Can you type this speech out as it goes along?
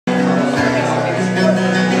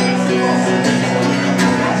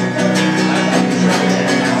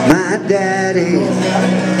daddy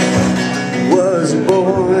was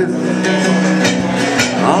born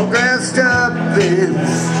all dressed up in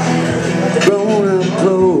grown-up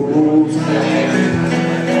clothes,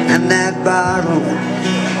 and that bottle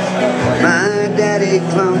my daddy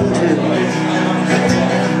clung to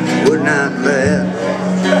would not let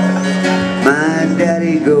my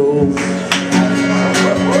daddy go.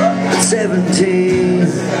 At 17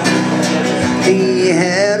 he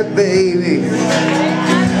had a baby.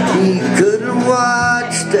 He couldn't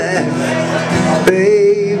watch that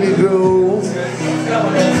baby grow,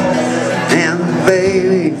 and the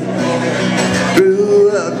baby grew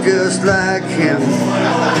up just like him,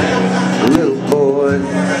 a little boy,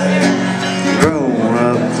 grown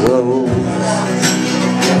up clothes.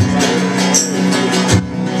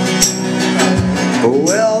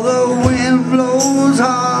 Well, the wind blows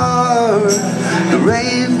hard, the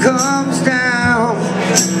rain comes down,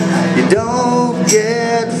 you don't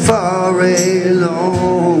get far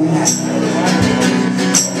alone.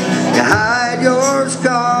 You hide your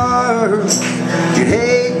scars, you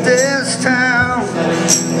hate this town,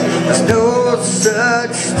 there's no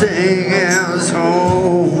such thing as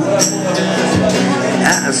home.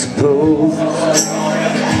 I suppose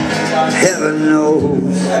heaven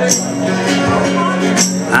knows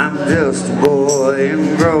I'm just a boy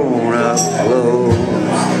in grown-up clothes.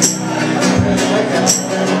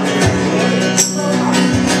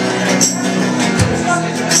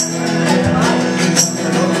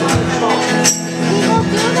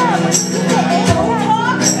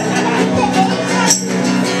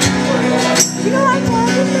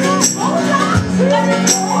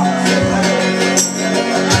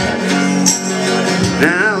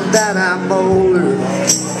 Now that I'm older,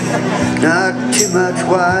 not too much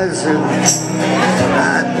wiser,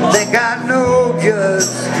 I think I know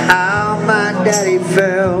just how my daddy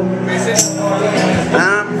felt.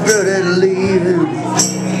 I'm good at leaving,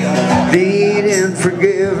 needing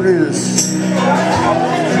forgiveness,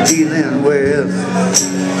 dealing with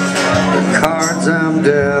the cards I'm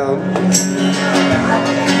dealt.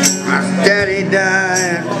 My daddy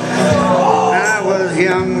died when I was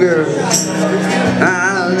younger,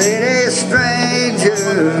 I laid a stranger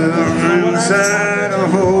inside a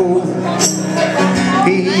hole.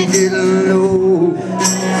 He didn't know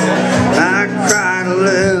I cried a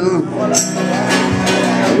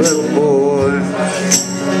little boy,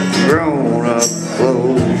 grown up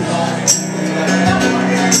clothes.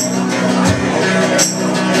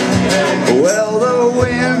 Well, the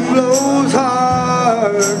wind blows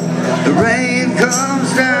hard, the rain comes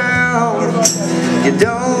down, you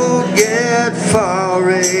don't get far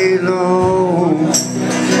alone.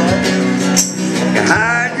 You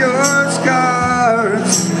hide your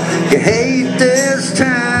scars, you hate this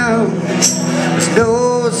town, there's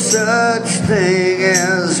no such thing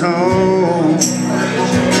as home.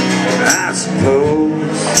 I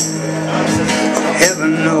suppose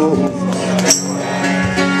heaven knows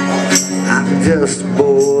I'm just a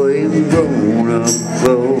boy in grown-up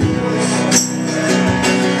clothes.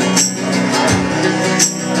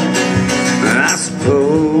 I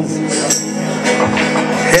suppose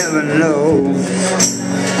heaven knows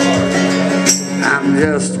I'm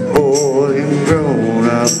just